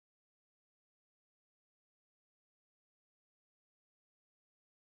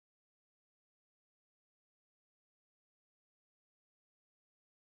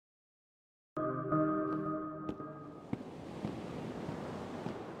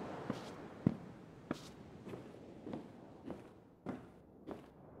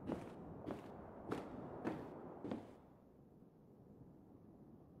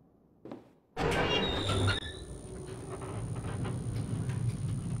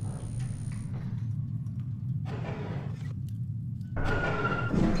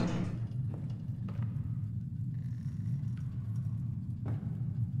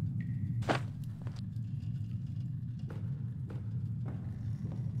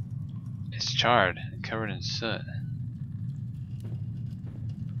It's charred, covered in soot.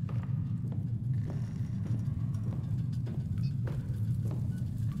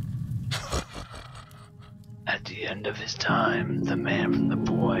 At the end of his time, the man from the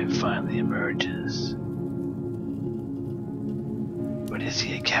boy finally emerges. But is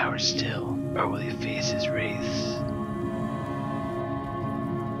he a coward still, or will he face his wraiths?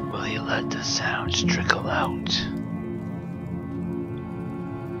 Will he let the sounds trickle out?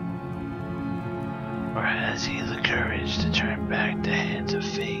 Or has he the courage to turn back the hands of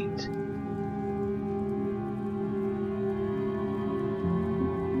fate?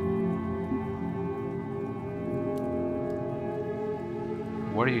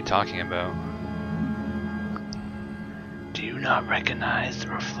 What are you talking about? Do you not recognize the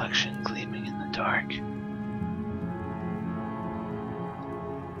reflection gleaming in the dark?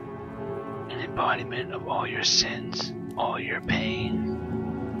 An embodiment of all your sins, all your pain,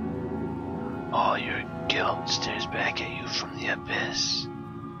 all your guilt stares back at you from the abyss.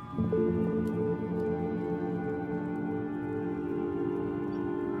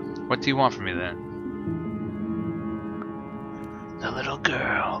 What do you want from me then? The little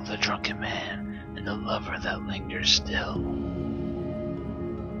girl, the drunken man, and the lover that lingers still.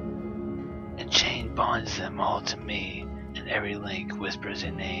 A chain bonds them all to me, and every link whispers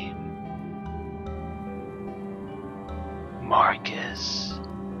a name. Marcus.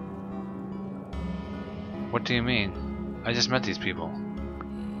 What do you mean? I just met these people.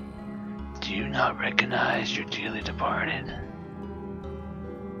 Do you not recognize your dearly departed?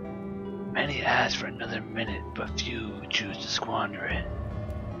 Many ask for another minute, but few choose to squander it.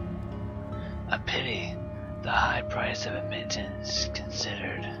 A pity, the high price of admittance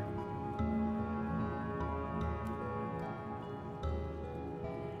considered.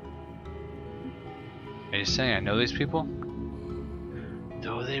 Are you saying I know these people?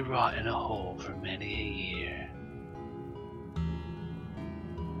 Though they rot in a hole for many a year,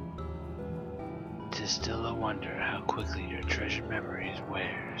 'tis still a wonder how quickly your treasured memories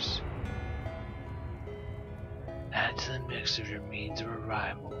wears. Add to the mix of your means of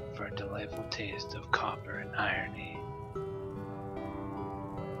arrival for a delightful taste of copper and irony.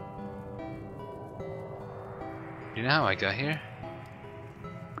 You know how I got here?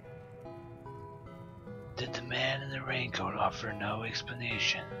 Did the man in the raincoat offer no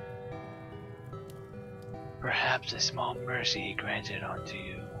explanation? Perhaps a small mercy he granted unto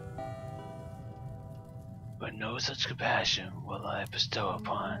you. But no such compassion will I bestow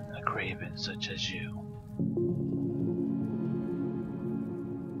upon a craven such as you.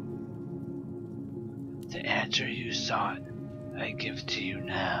 The answer you sought, I give to you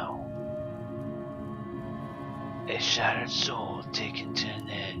now. A shattered soul taken to an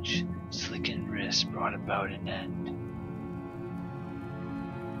edge, slickened wrists brought about an end.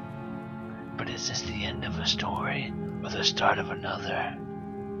 But is this the end of a story, or the start of another?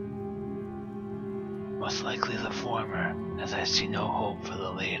 Most likely the former, as I see no hope for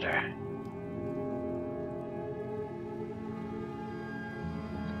the later.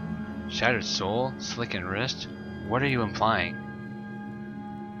 Shattered soul? Slickened wrist? What are you implying?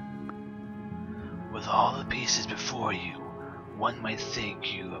 With all the pieces before you, one might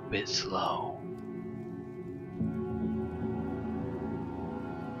think you a bit slow.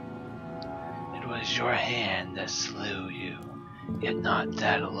 It was your hand that slew you, yet not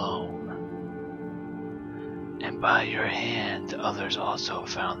that alone. And by your hand others also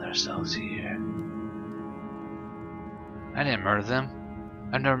found themselves here. I didn't murder them.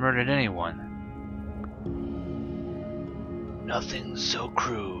 I've never murdered anyone. Nothing so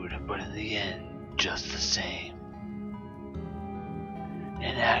crude, but in the end, just the same.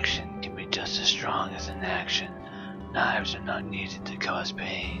 Inaction can be just as strong as inaction. Knives are not needed to cause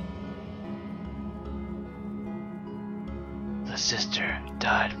pain. The sister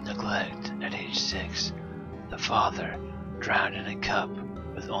died of neglect at age 6. The father drowned in a cup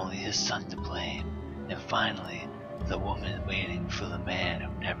with only his son to blame. And finally, the woman waiting for the man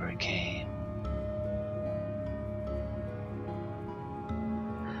who never came.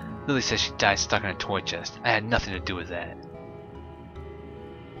 Lily says she died stuck in a toy chest. I had nothing to do with that.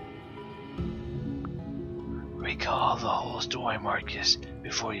 Recall the whole story, Marcus,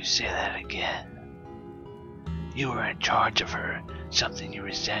 before you say that again. You were in charge of her, something you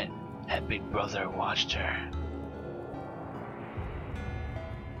resent. Had Big Brother watched her.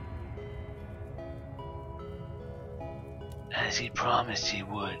 As he promised he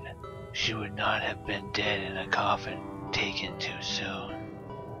would, she would not have been dead in a coffin taken too soon.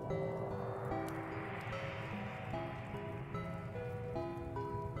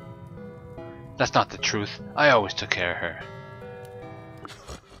 That's not the truth. I always took care of her.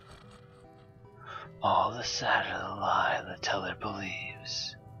 all the sadder the lie the teller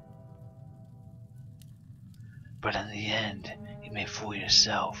believes. But in the end, you may fool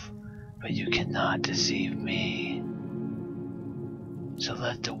yourself, but you cannot deceive me. So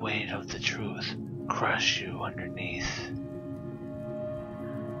let the weight of the truth crush you underneath.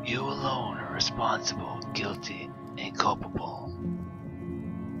 You alone are responsible, guilty, and culpable.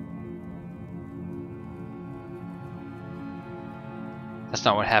 That's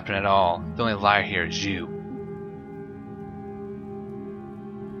not what happened at all. The only liar here is you.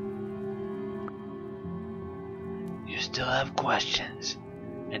 You still have questions,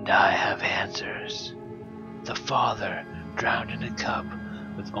 and I have answers. The father drowned in a cup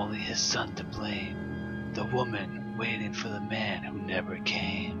with only his son to blame. The woman waiting for the man who never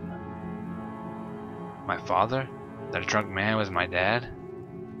came. My father? That drunk man was my dad?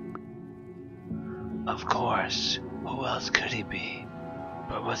 Of course, who else could he be?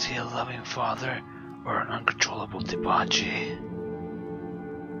 But was he a loving father or an uncontrollable debauchee?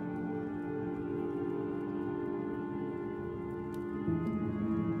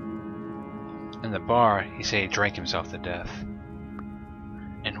 In the bar, he said he drank himself to death.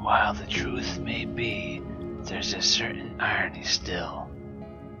 And while the truth may be, there's a certain irony still.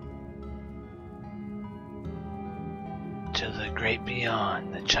 To the great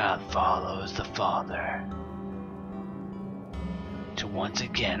beyond, the child follows the father, to once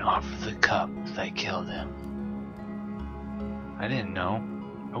again offer the cup that killed him. I didn't know.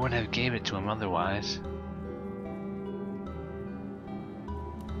 I wouldn't have gave it to him otherwise.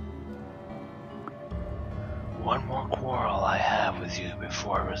 One more quarrel I have with you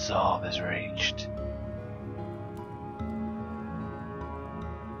before resolve is reached.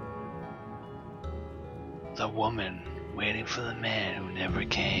 The woman waiting for the man who never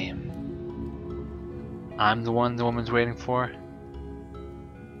came. I'm the one the woman's waiting for?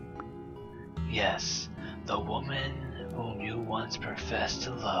 Yes, the woman whom you once professed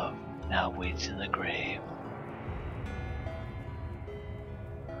to love now waits in the grave.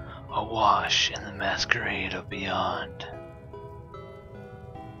 Awash in the masquerade of beyond.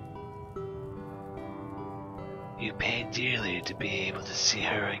 You paid dearly to be able to see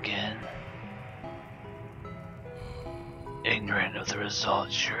her again. Ignorant of the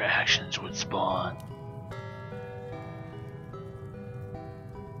results your actions would spawn.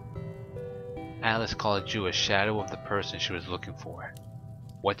 Alice called you a shadow of the person she was looking for.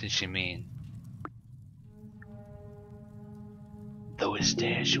 What did she mean? Though it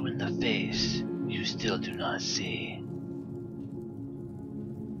stares you in the face, you still do not see.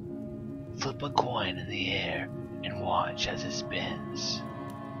 Flip a coin in the air and watch as it spins.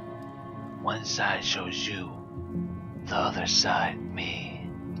 One side shows you, the other side me.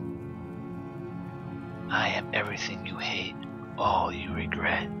 I am everything you hate, all you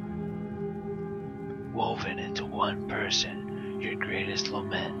regret. Woven into one person, your greatest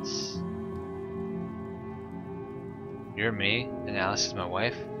laments. You're me, and Alice is my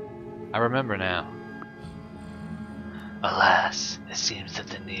wife? I remember now. Alas, it seems that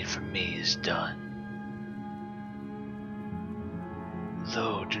the need for me is done.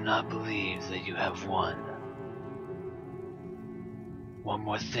 Though do not believe that you have won. One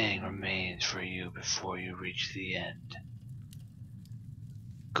more thing remains for you before you reach the end.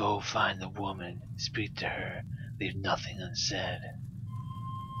 Go find the woman, speak to her, leave nothing unsaid.